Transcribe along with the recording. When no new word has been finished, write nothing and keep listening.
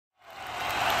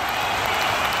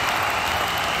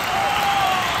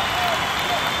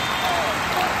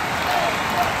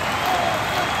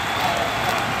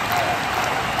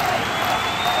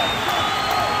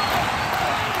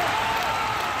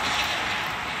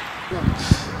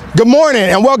Good morning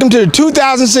and welcome to the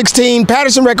 2016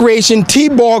 Paterson Recreation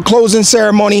T-Ball closing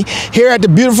ceremony here at the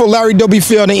beautiful Larry Doby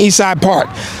Field in Eastside Park.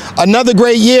 Another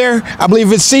great year. I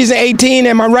believe it's season 18.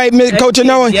 Am I right, Coach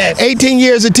Anoa? Yes. 18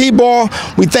 years of T-Ball.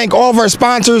 We thank all of our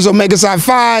sponsors, Omega Psi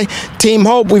Phi, Team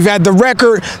Hope. We've had the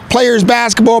record, players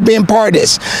basketball being part of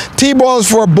this. T-Ball is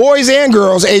for boys and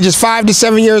girls ages 5 to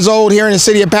 7 years old here in the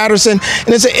city of Paterson.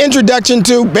 And it's an introduction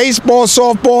to baseball,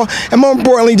 softball, and more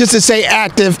importantly, just to stay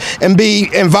active and be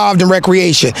involved in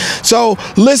recreation. So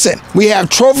listen, we have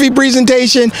trophy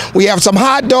presentation, we have some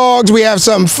hot dogs, we have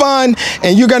some fun,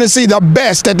 and you're going to see the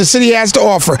best that the city has to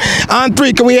offer. On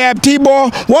three, can we have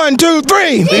T-Ball? 1, 2,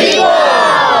 3.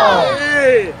 T-Ball!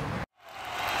 Hey.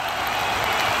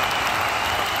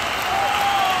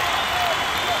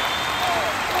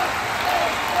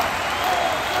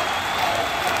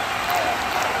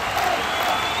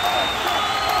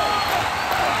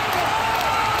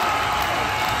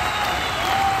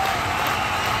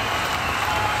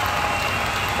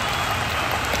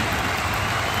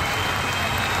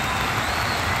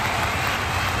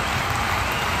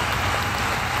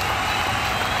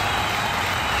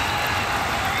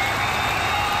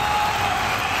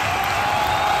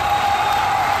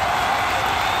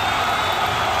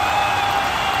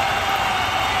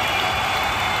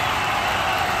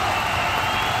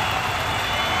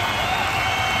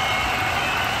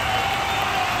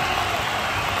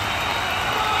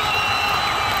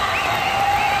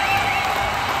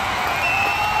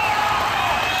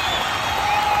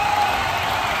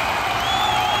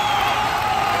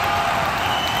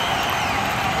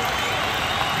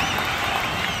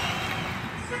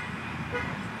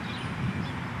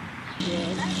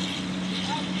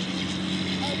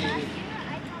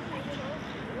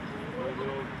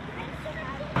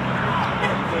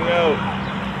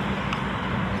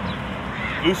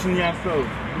 Loosen yourself.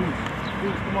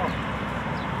 Loose, come on.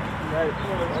 Right,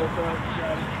 come on, outside.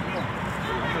 Come on.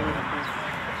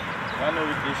 I know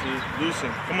what this is.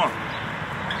 Loosen, come on.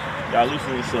 Y'all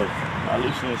loosen yourself. Y'all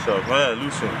loosen yourself. Yeah,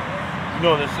 loosen. You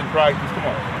know this in practice. Come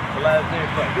on. The last day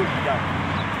of practice. You got it.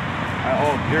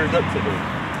 All geared up today.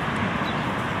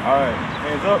 Alright,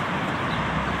 hands up.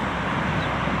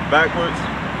 Backwards.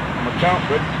 I'm gonna count.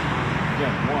 Ready?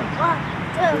 Again. 1,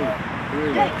 2,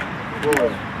 3,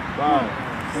 4, 5.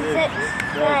 6, 7,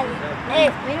 8,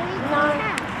 9,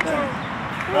 10.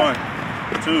 1,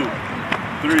 2,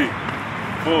 3,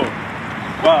 4,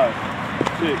 5,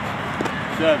 6,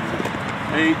 7,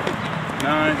 8,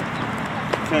 9,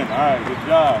 10. Alright, good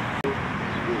job.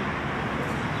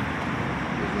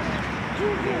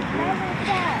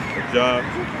 Good job.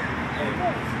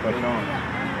 Put it on.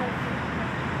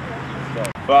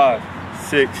 5,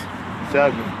 6,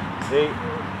 7, 8,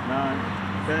 9,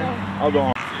 10. I'll go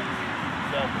on.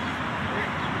 7, 8,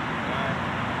 9,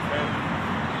 10.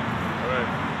 All right.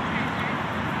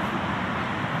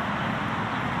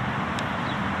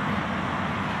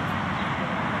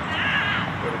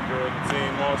 Got a good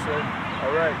team also.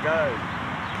 All right, guys.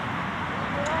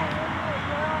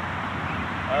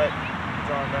 All right,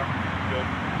 it's on now. Good.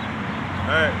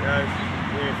 All right, guys.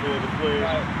 Waiting for the players.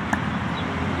 What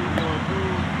are going to do?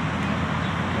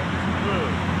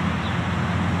 Good.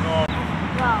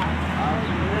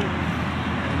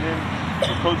 And then the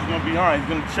coach is going to be behind. He's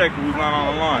going to check who's not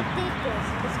on the line.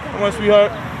 Come on,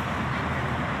 sweetheart.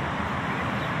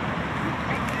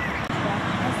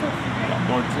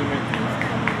 More teammates.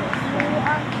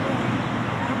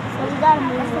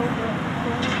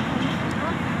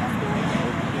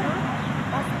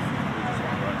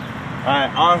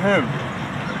 Alright, on him.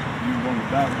 You want the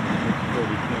basket.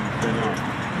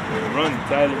 Run,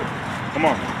 Tyler. Come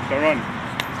on, start running.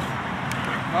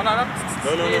 No.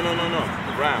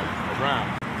 Around.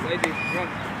 Lady, run.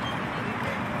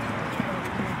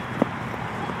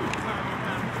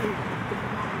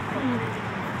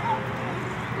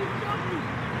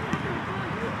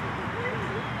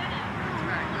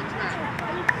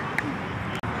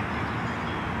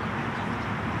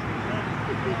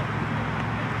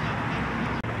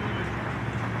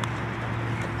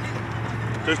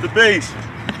 Just the base.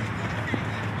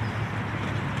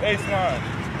 Baseline.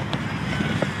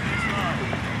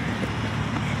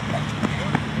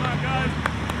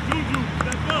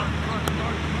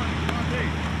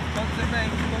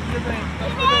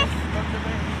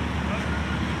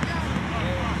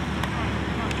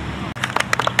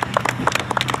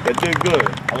 That did good.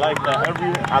 I like that.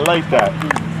 I like that.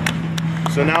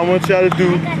 So now I want y'all to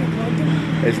do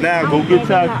is now go get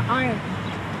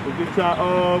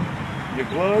your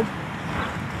gloves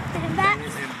and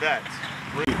bats.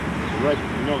 Right,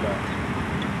 you know that.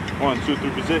 1, 2, 3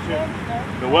 position.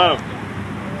 The well.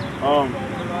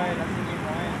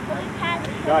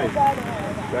 Guys,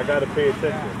 I gotta pay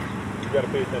attention. You gotta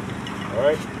pay attention.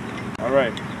 Alright?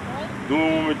 Alright. Do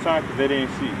it one more time because they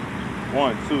didn't see.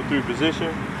 1, 2, 3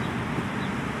 position.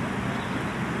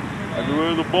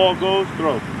 Everywhere the ball goes,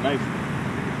 throw. Nice.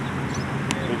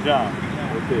 Good job.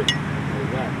 Right there.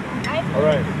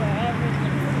 Alright.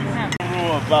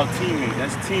 Rule about teaming.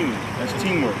 That's teaming. That's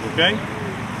teamwork, okay?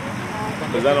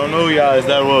 Because I don't know y'all as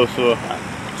that well, so.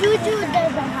 Juju doesn't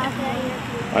have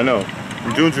that. I know.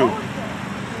 Juju.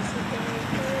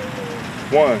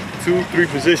 1, 2, 3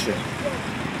 position.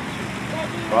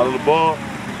 Follow the ball.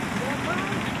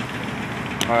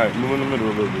 Alright, move in the middle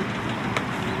a little bit.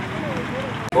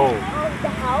 Boom.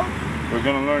 We're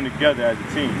gonna learn together as a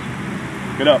team.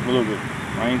 Get up a little bit.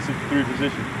 I ain't see 3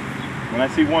 positions. When I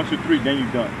see 1, 2, 3, then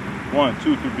you're done. 1,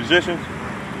 2, 3 positions.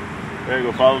 There you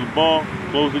go. Follow the ball.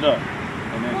 Close it up.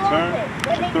 And then turn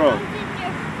and throw.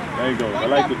 There you go. I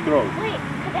like the throw. Wait,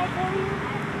 could I tell you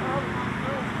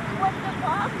what the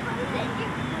ball comes in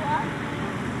your glove?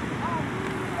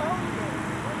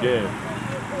 Yeah.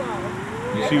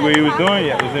 You see what he was doing?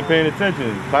 Yeah, wasn't paying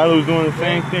attention. Tyler was doing the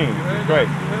same thing. Right.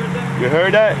 You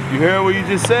heard that? You heard what you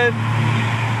just said?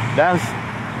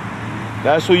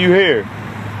 That's what you hear.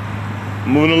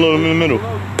 Moving a little in the middle.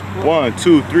 1,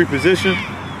 2, 3 position. You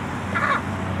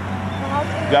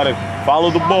gotta follow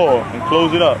the ball and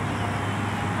close it up.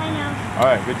 I know.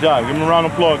 Alright, good job. Give him a round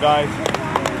of applause, guys.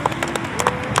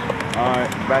 Alright,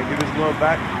 back, give his glove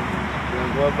back. Give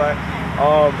his glove back.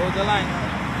 Hold the line.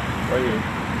 Right here.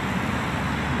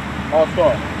 All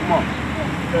star. Come on.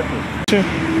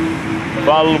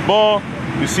 Follow the ball.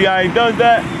 You see how he does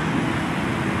that?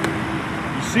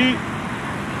 You see?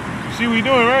 You see what he's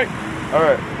doing, right?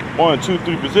 Alright. 1, 2,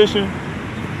 3 position.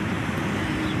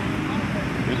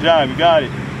 Good job, you got it.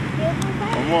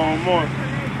 One more.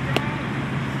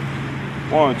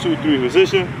 1, 2, 3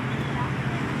 position.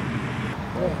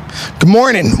 Good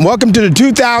morning. Welcome to the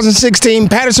 2016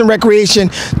 Paterson Recreation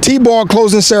T-Ball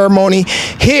closing ceremony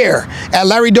here at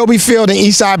Larry Doby Field in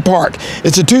Eastside Park.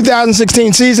 It's the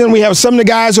 2016 season. We have some of the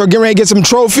guys who are getting ready to get some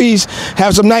trophies,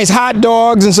 have some nice hot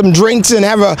dogs and some drinks, and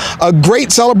have a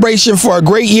great celebration for a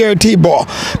great year of T-Ball.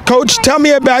 Coach, tell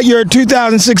me about your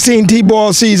 2016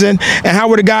 T-Ball season and how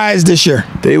were the guys this year?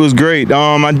 It was great.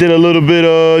 I did a little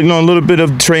bit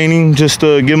of training just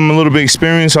to give them a little bit of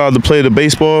experience how to play the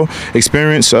baseball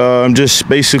experience. Just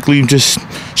basically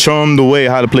show them the way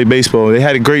how to play baseball. They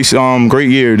had a great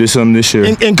year this year.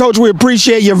 And Coach, we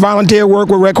appreciate your volunteer work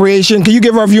with Recreation. Can you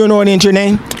give our viewing audience your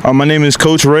name? My name is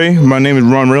Coach Ray. My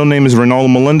real name is Ronaldo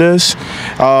Melendez.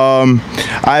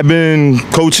 I've been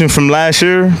coaching from last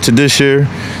year to this year.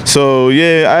 So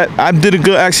yeah, I did a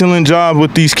good, excellent job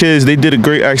with these kids. They did a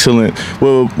great, excellent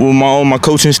with all my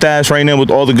coaching staffs right now,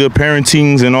 with all the good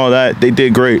parentings and all that. They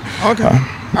did great. Okay.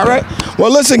 All right.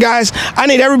 Well, listen, guys, I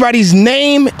need everybody's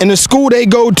name and the school they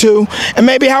go to, and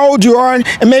maybe how old you are,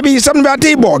 and maybe something about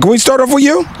T-Ball. Can we start off with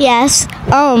you? Yes.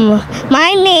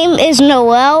 My name is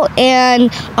Noel, and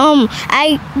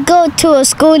I go to a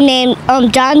school named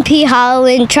John P.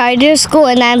 Holland Charter School,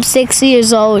 and I'm 6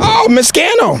 years old. Oh, Miss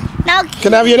Cano. Now,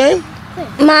 Can I have your name?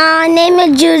 my name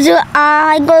is Juju.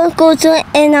 I go to school too,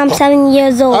 and I'm 7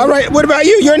 years old. All right. What about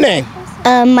you? Your name?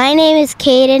 My name is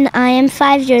Kaden. I am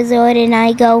 5 years old, and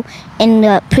I go in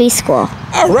the preschool.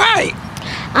 All right.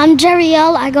 I'm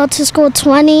Jeriel. I go to school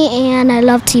 20, and I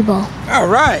love T-ball. All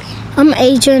right. I'm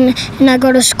Adrian, and I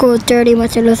go to school 30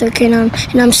 Martin Luther King, and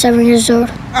I'm 7 years old.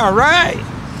 All right.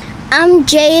 I'm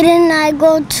Jaden. I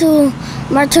go to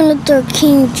Martin Luther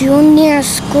King Jr.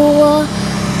 School,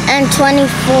 and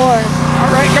 24. All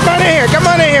right. Come on in here. Come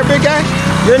on in here, big guy.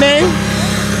 Your name?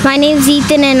 My name's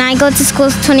Ethan, and I go to school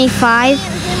 25,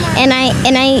 and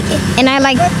I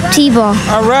like T-ball.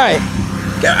 All right.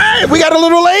 Hey, we got a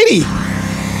little lady.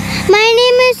 My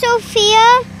name is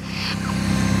Sophia.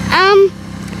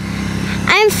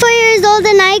 I'm 4 years old,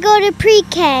 and I go to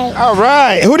pre-K. All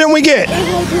right. Who didn't we get?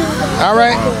 All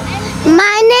right.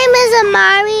 My name is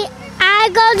Amari. I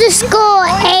go to school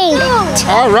 8.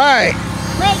 All right.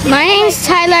 My name is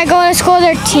Tyler. I go to school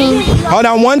 13. Hold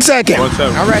on 1 second. 1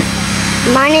 second. All right.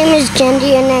 My name is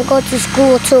Benjie, and I go to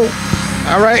school 2.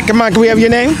 All right. Come on. Can we have your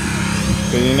name?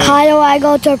 Kyle, I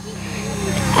go to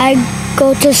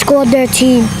school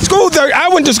 13. School 13. I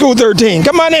went to school 13.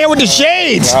 Come on in here with the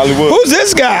shades. Hollywood. Who's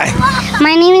this guy?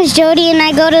 My name is Jody, and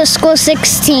I go to school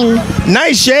 16.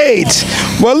 Nice shades.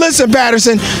 Well, listen,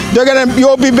 Paterson,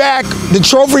 you'll be back. The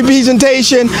trophy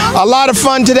presentation, a lot of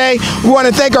fun today. We want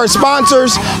to thank our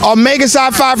sponsors, Omega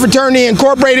Psi Phi Fraternity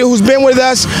Incorporated, who's been with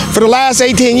us for the last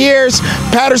 18 years,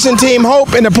 Paterson Team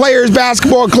Hope, and the Players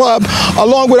Basketball Club,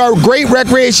 along with our great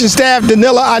recreation staff,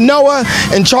 Danila Anoa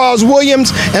and Charles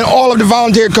Williams, and all of the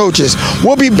volunteer coaches.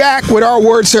 We'll be back with our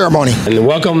award ceremony. And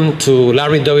welcome to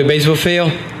Larry Doby Baseball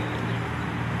Field.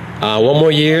 One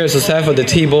more year success for the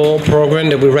T-Ball program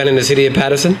that we ran in the city of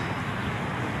Paterson,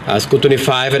 School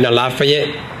 25 in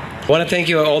Lafayette. I want to thank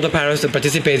you all the parents that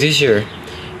participate this year,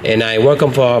 and I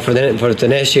welcome for the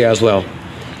next year as well.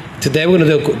 Today we're going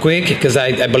to do it quick because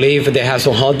I believe they have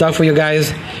some hot dog for you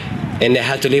guys, and they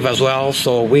have to leave as well,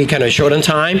 so we kind of short on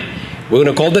time. We're going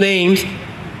to call the names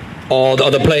of the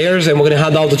other players, and we're going to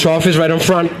hand out the trophies right in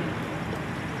front.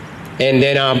 And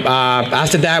then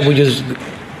after that, we just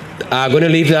going to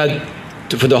leave that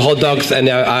for the hot dogs and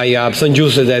some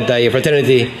juices that the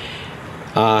fraternity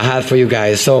has for you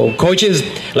guys. So coaches,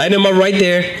 line them up right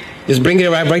there. Just bring it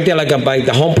right there, like by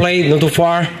the home plate, not too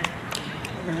far.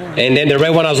 And then the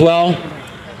red one as well.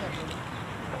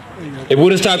 If we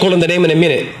would start calling the name in a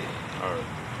minute.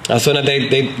 As soon as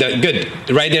they're good.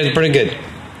 Right there is pretty good.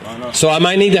 So I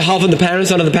might need the help of the parents,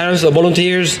 some of the parents, the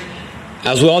volunteers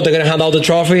as well. They're going to hand out the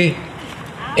trophy.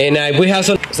 And we have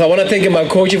some. So I want to thank my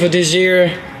coach for this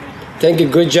year. Thank you,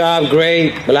 good job,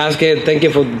 great. Velasquez, thank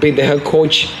you for being the head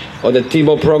coach of the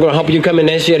T-Ball program. I hope you come in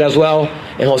next year as well.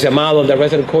 And Jose Amado, the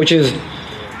rest of the coaches,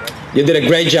 you did a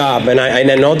great job. And I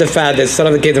know the fact that some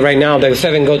of the kids right now, they're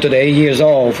 7 go to the 8 years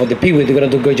old. For the Pee-wee, they're going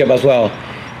to do a good job as well.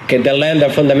 Okay, they learn the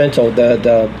fundamental,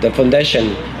 the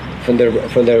foundation from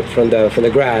the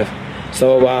graph.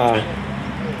 So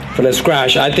from the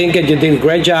scratch, I think that you did a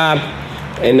great job.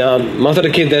 And most of the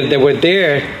kids that were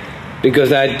there,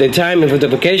 because at the time of the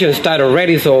vacation started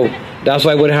already, so that's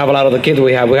why we have a lot of the kids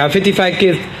we have. We have 55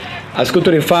 kids at School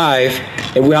 25,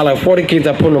 and we have like 40 kids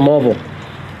that put them mobile.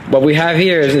 What we have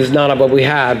here is not what we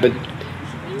have, but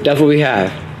that's what we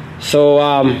have. So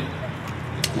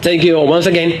thank you once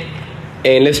again,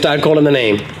 and let's start calling the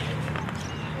name.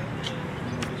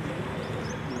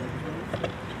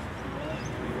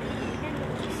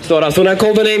 So as soon as I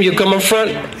call the name, you come in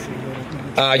front.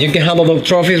 You can handle the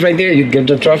trophies right there. You give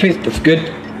the trophies. That's good.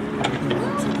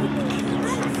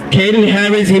 Caden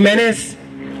Harris Jimenez.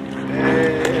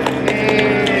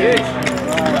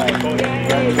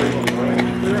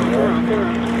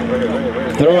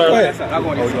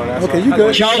 Okay, you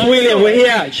good. Charles Williams, we're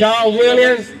here. Charles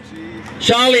Williams.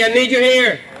 Charlie, I need you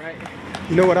here.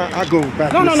 You know what? I go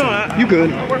back. No. You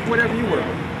good. I work whatever you work.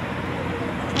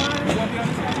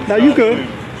 Now you good.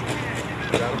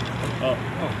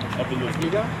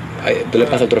 Ay, tú le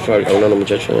pasas el trofeo a uno de los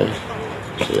muchachos.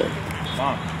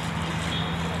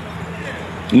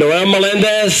 Noel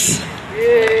Melendez.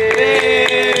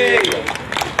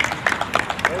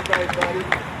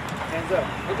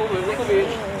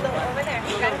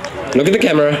 Look at the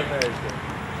camera.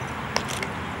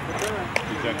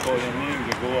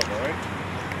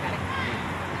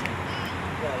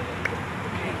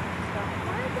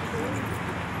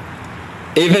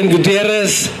 Ivan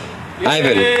Gutierrez.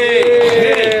 Ivan.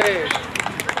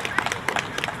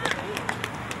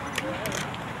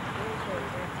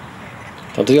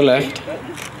 Come to your left.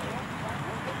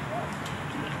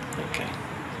 Okay.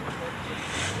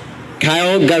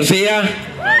 Kyle Garcia.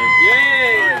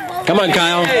 Come on,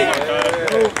 Kyle. All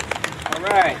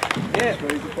right.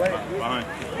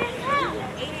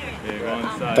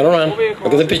 Turn around.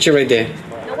 Look at the picture right there.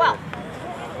 Noel.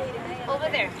 Over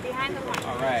there, behind the one.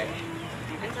 All right.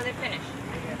 Until they finish.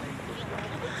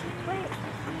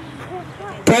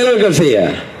 Tyler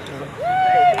Garcia.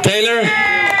 Taylor.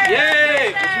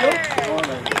 Yay!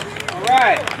 All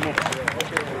right.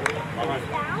 All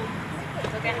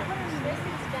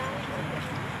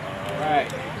right.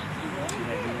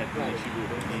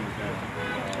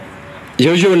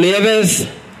 Jojo Nieves.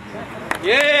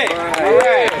 Yay! All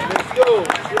right. Let's go.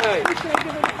 Right.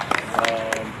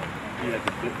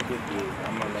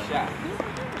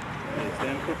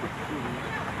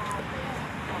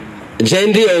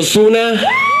 Jandy Osuna.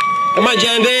 Come on,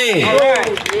 Jandy. All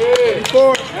right.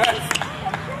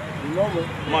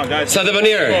 Come on, guys. Santa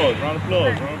Veneer. Round of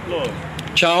applause.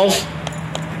 Charles.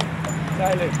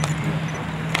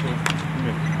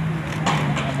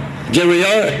 Jerry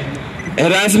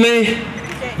Erasme.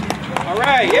 All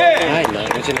right. Yeah. Ay, no,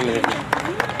 what's your name?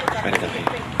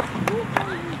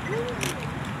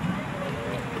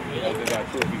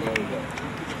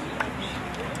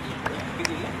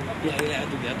 Yeah, they have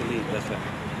to leave. That's right.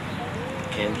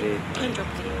 Kendrick.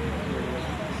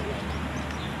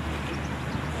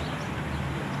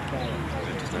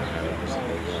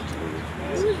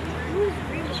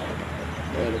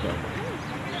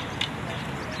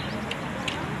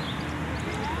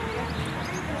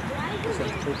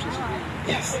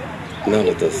 Yes. No,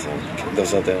 no, those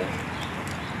are the.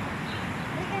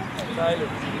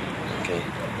 Okay.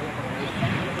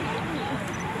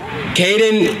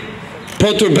 Caden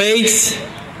perturbates.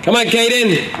 Come on,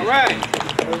 Caden. All right.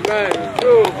 All right.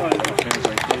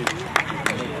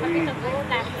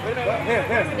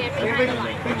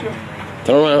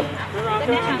 Turn around.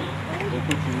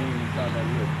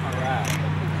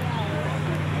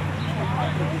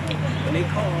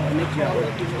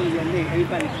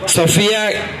 Sophia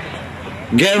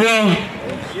Guerrero.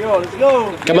 Let's go.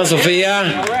 Come on,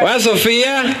 Sophia. Where's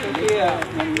Sophia?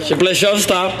 She plays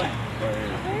shortstop.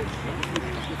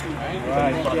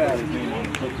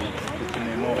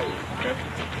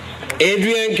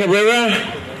 Adrian Carrera.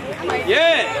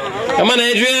 Yeah. Come on,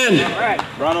 Adrian.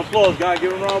 Round of applause, guys.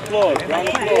 Give him a round of applause. Round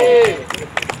of applause.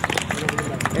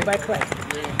 Everybody clap.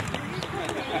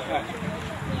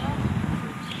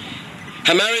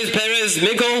 Hamaris Perez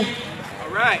Mikkel. All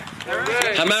right. All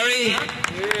right. Hamari.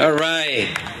 All right.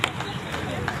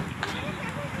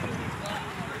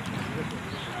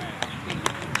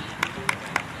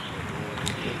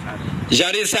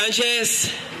 Jari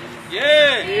Sanchez.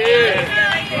 Yeah.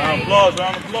 Yeah. Round of applause.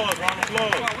 Round of applause. Round of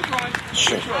applause.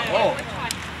 Sure. Oh.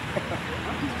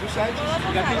 You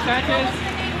got two Sanchez?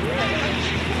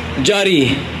 Jody.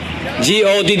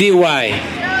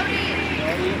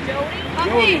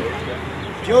 Goddy.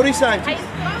 Jody Sanchez.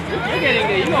 You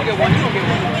don't get one. You don't get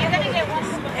one.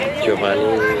 Giovanni.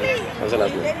 What's the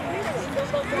last name?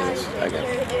 Yes, I got it.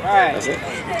 All right. That's it.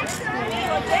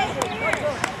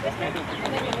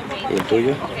 ¿Y el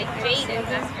tuyo?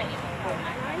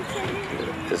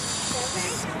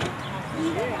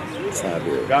 It's not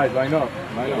good. Guys, line up.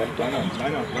 Line up. Line up.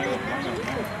 Line up. Line up. Line up.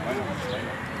 Line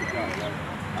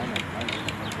up.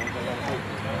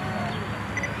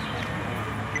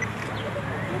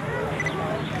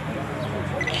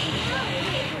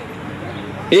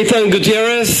 Ethan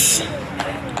Gutierrez.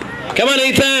 Come on,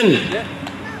 Ethan.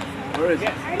 Where is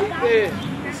it?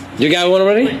 You got one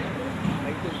already?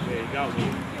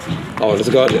 Oh, let's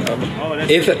go. Oh,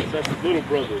 that's Ethan. That's his little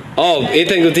brother. Oh,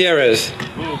 Ethan Gutierrez.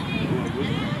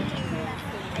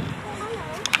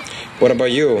 What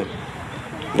about you?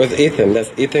 With Ethan,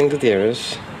 that's Ethan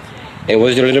Gutierrez. And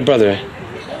what's your little brother?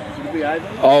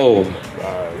 Oh.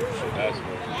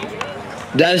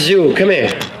 That's you. Come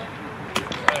here.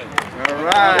 All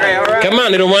right. Come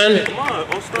on, little one. Come on.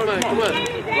 Oh, start. Come on.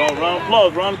 Round of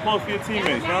applause. Round of applause for your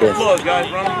teammates. Round of applause,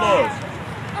 guys. Round of applause.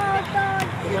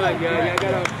 Come on, y'all. Y'all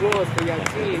got to applause for your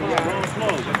team, y'all. Round of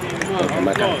applause. Come on. Round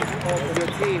of applause. For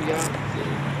your team, y'all.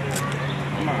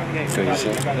 Come on. Go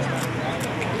yourself.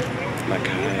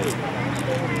 Makai.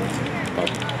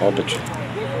 Orbit.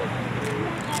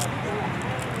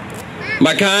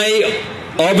 Makai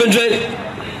Orbit.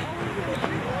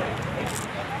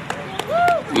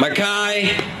 Makai.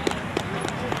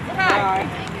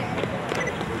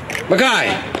 Makai.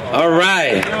 All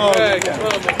right. Come on,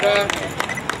 Makai.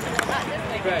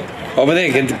 Over there,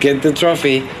 get the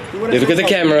trophy. Look at the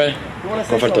camera. Go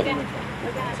for it.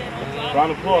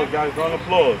 Round of applause, guys. Round of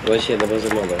applause. What's your mother?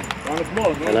 Round of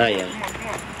applause. Man. Anaya.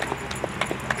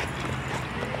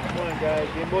 Come on, guys.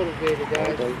 Get motivated,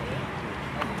 guys. Get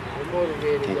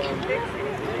motivated, y'all.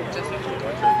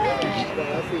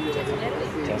 I see you.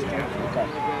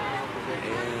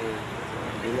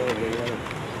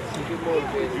 Get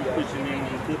motivated, You guys. put your name on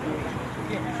the football.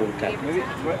 Full cap.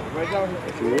 Right down here.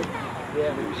 If you will.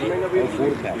 Yeah. Oh,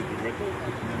 full cap.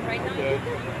 Okay.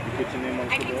 You put your name on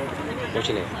the football. What's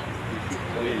your name?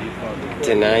 Oh, yeah, you found it.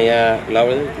 Tenaya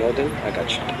Loudon? I got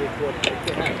you.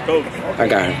 Okay. Coach. I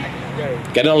got her.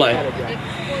 Get online.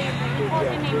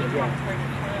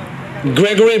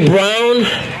 Gregory Brown.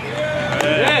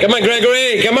 Come on,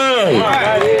 Gregory. Come on.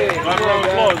 Round of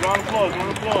applause. Round of applause. Round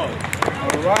of applause.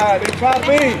 All right, big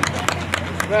Poppy.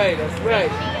 That's right. That's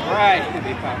right. All right.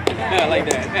 I like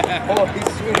that. Oh, he's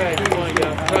sweet. Come on,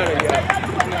 y'all. Try it, y'all.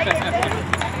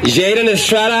 Jaden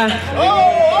Estrada.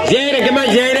 Jaden, come on,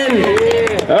 Jaden.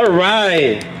 All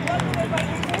right.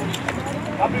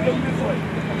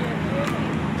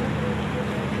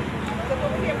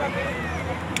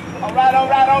 All right, all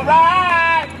right, all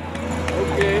right.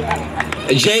 Okay.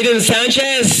 Jaden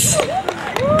Sanchez. All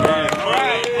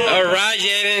right. All right,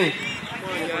 Jaden. Come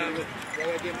on, y'all. Y'all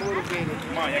gotta get motivated.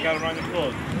 Come on, y'all got to round of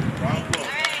applause. Round of applause.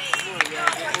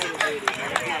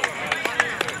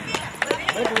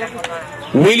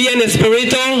 William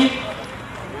Espirito.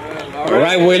 All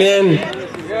right, William.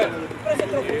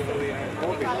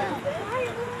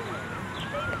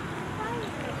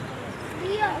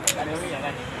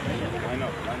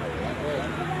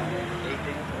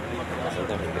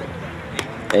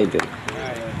 Hey, good.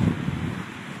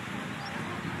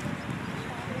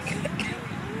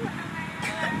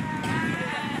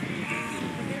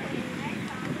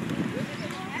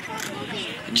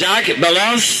 Jack,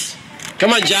 Veloz.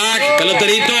 Come on, Jack.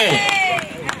 Peloterito.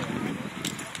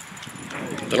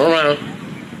 Turn around.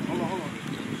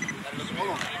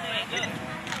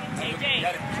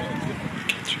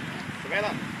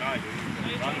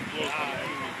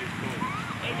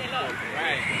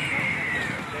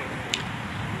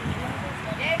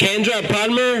 Kendra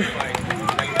Palmer.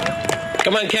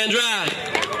 Come on, Kendra.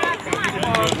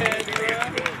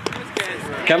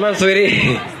 Come on,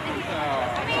 sweetie.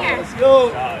 Let's go.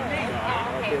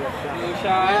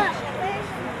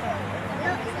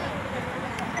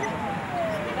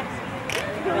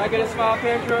 Can I get a smile,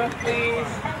 Kendra? Please.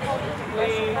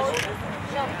 Please.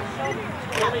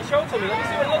 Show it to me. Let me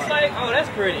see what it looks like. Oh, that's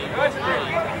pretty. That's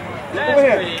pretty. That's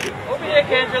pretty. Over here,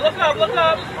 Kendra. Look up. Look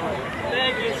up.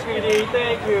 Thank you, sweetie.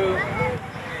 Thank you.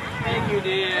 Thank you,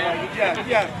 dear. Good job. Good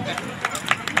job.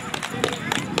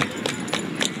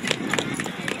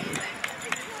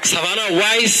 Savannah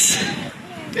Weiss.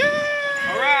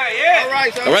 All right, yeah.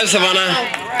 All right, Savannah.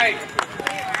 All right.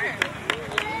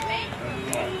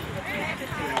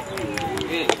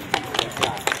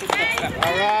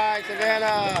 All right,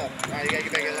 Savannah. All right, you gotta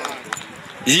get back in line.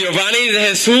 Giovanni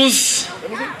de Jesus.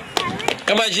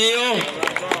 Come on, Gio.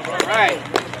 All right.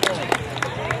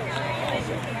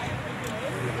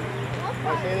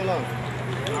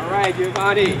 All right,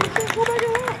 Giovanni.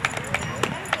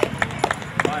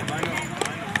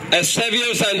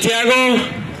 Eusebio Santiago.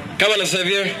 Come on,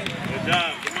 Eusebio. Good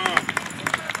job. Come on.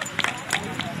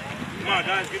 Come on,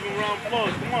 guys. Give him a round of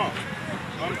applause. Come on.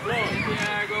 Round of applause.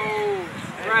 Santiago.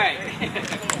 All right.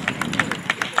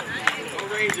 Go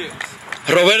Rangers.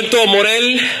 Roberto Morel.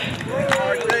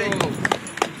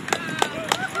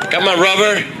 Come on,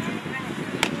 Robert.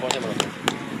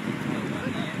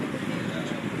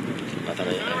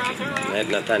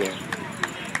 Nathaniel.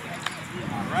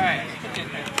 All right.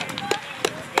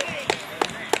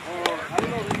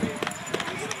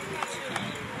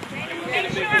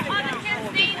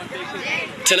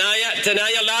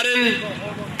 Tanaya Laden.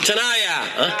 Tanaya.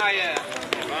 Huh?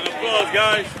 Round of applause,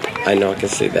 guys. I know, I can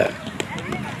see that.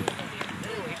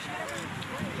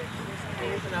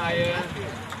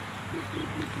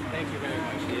 Thank you very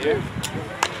much, dear.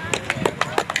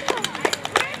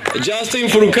 Justin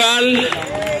Furcal.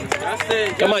 Justin.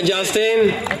 Come on, Justin.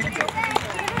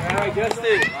 All right,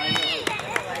 Justin.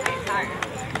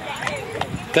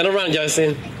 Turn around,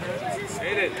 Justin.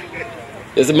 Hit it.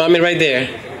 There's a mommy right there.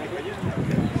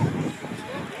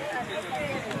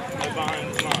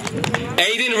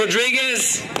 Aiden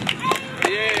Rodriguez.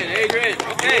 Adrian.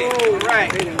 Okay. All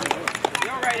right. You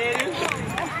all right, Aiden?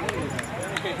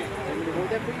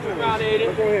 Good round,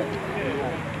 Aiden.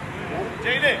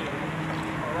 Jaden.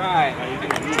 All right.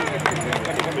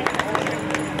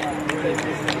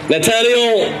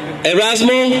 Nathaniel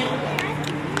Erasmo.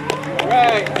 All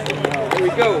right. Here we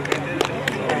go.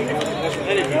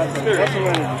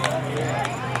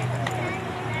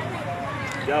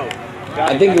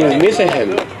 I think we're missing him.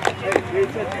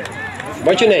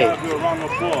 What's your name? Do a round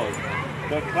of applause.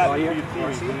 Don't clap for your team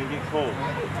when they get cold.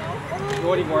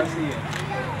 Jordy Garcia.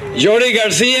 Jordy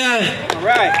Garcia. All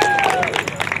right.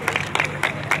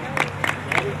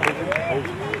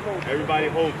 Everybody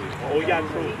holds it. Oh, you got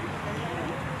two.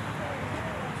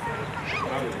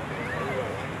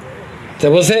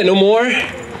 That was it, no more?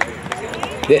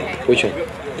 Yeah, which one?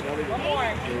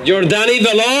 Jordani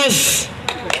Veloz.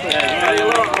 All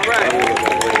right.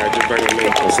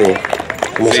 Let's see.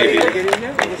 Come on.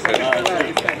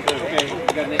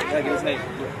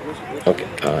 Okay,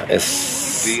 S.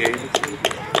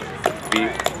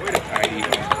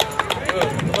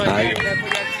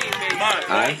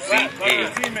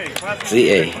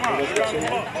 Z-A.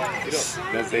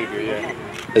 That's Xavier,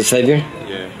 yeah. Is Xavier?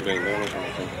 Yeah,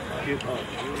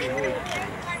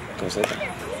 Coseta.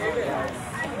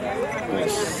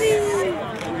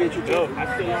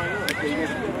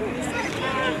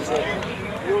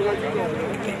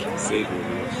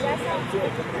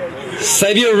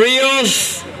 Xavier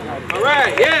Rios. All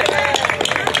right, yeah.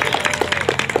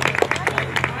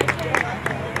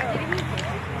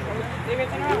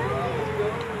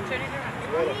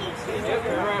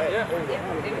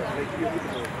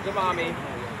 Good mommy.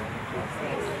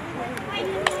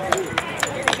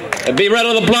 A big round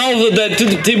of applause with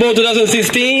the T-Ball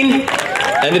 2016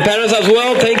 and the parents as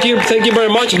well. Thank you very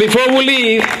much. Before we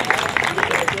leave,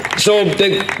 So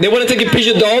they want to take a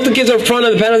picture. All the kids are in front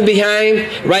and the parents behind,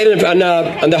 right on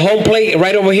the home plate,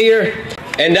 right over here.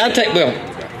 And that type, well,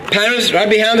 parents right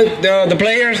behind the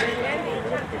players.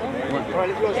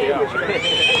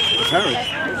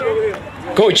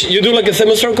 Coach, you do like a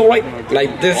semicircle, right?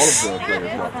 Like this.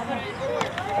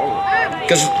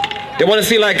 Because they want to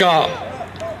see like Put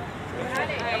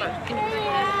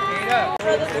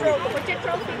your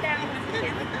trophy down.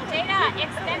 Jada,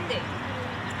 extend it.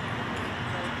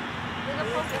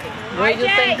 Where you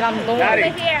think I'm going? Over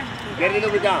here. Get it a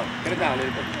little bit down. Get it down a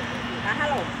little bit.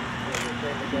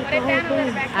 Put it down a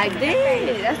little back. I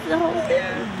did. That's the whole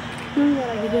thing.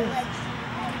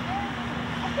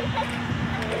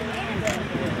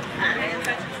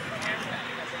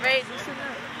 Ray, listen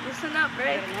up. Listen up,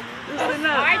 Ray. Listen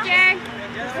up. RJ.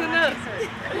 Listen up.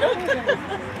 Listen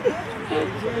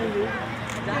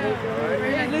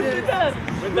up.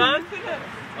 We're done?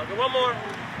 Okay, one more.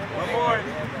 One more.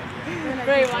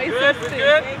 Ray, why you so Good, sick?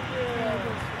 good. Thank you.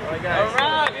 All right, guys. All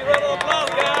right, you round of applause,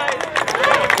 guys.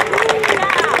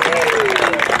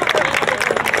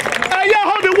 Hey, yeah,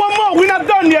 hold it. One more. We're not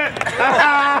done yet.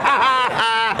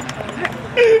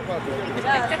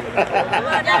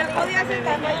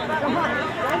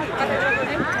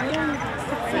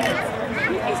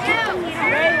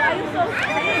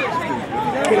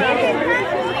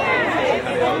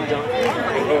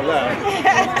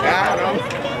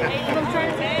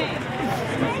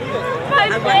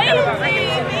 My baby.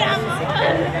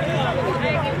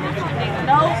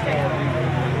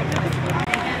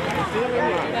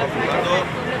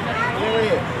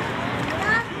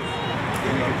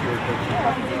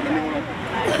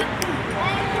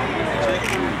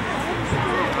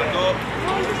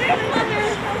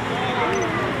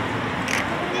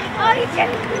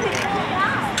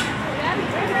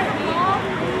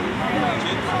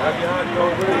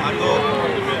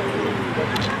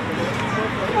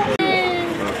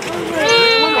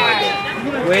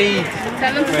 Wait.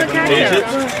 Tell them to put Hey, ketchup.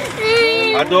 chips.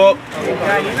 Hot dog.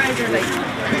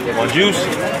 One juice.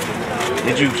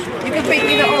 The juice. You can pick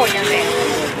either or, young man.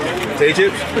 Potato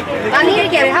chips. I need to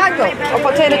get it hot dog or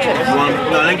potato chips. One.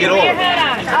 No, I didn't get all of them.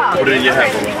 Put it in your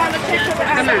hat.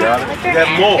 You got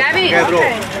more. You got it all.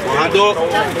 One hot dog.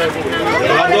 One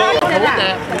hot dog.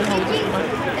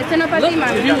 Look,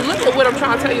 you look at what I'm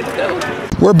trying to tell you to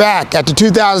do. We're back at the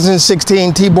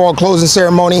 2016 T-ball closing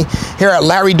ceremony here at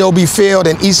Larry Doby Field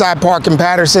in Eastside Park in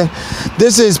Paterson.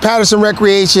 This is Paterson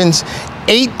Recreation's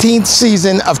 18th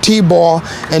season of T-ball,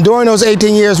 and during those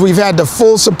 18 years, we've had the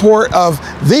full support of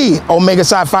the Omega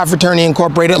Psi Phi Fraternity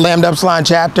Incorporated Lambda Epsilon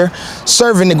chapter,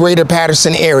 serving the greater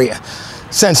Paterson area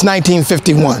since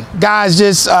 1951. Guys,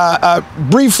 just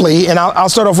briefly, and I'll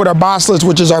start off with our boss list,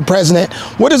 which is our president.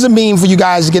 What does it mean for you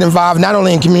guys to get involved not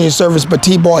only in community service, but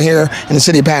T-ball here in the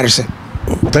city of Paterson?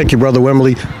 Thank you, Brother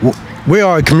Wimberly. We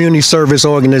are a community service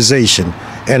organization,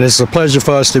 and it's a pleasure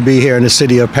for us to be here in the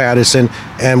city of Paterson,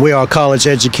 and we are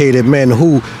college-educated men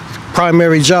whose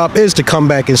primary job is to come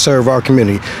back and serve our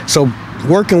community. So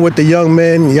working with the young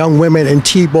men, young women in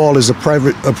T-ball is a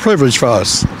privilege for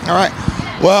us. All right.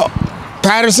 Well,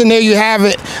 Paterson, there you have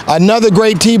it. Another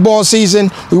great T-ball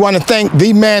season. We want to thank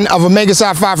the men of Omega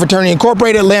Psi Phi Fraternity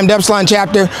Incorporated, Lambda Epsilon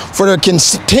chapter, for their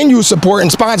continued support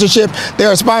and sponsorship. They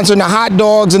are sponsoring the hot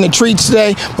dogs and the treats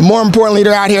today, but more importantly,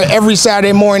 they're out here every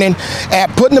Saturday morning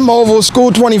at Putnam Oval, School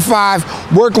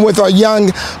 25, working with our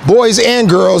young boys and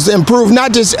girls to improve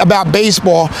not just about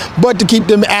baseball, but to keep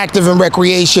them active in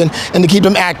recreation and to keep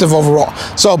them active overall.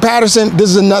 So, Paterson, this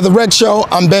is another Rec Show.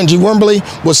 I'm Benjie Wimberly.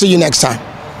 We'll see you next time.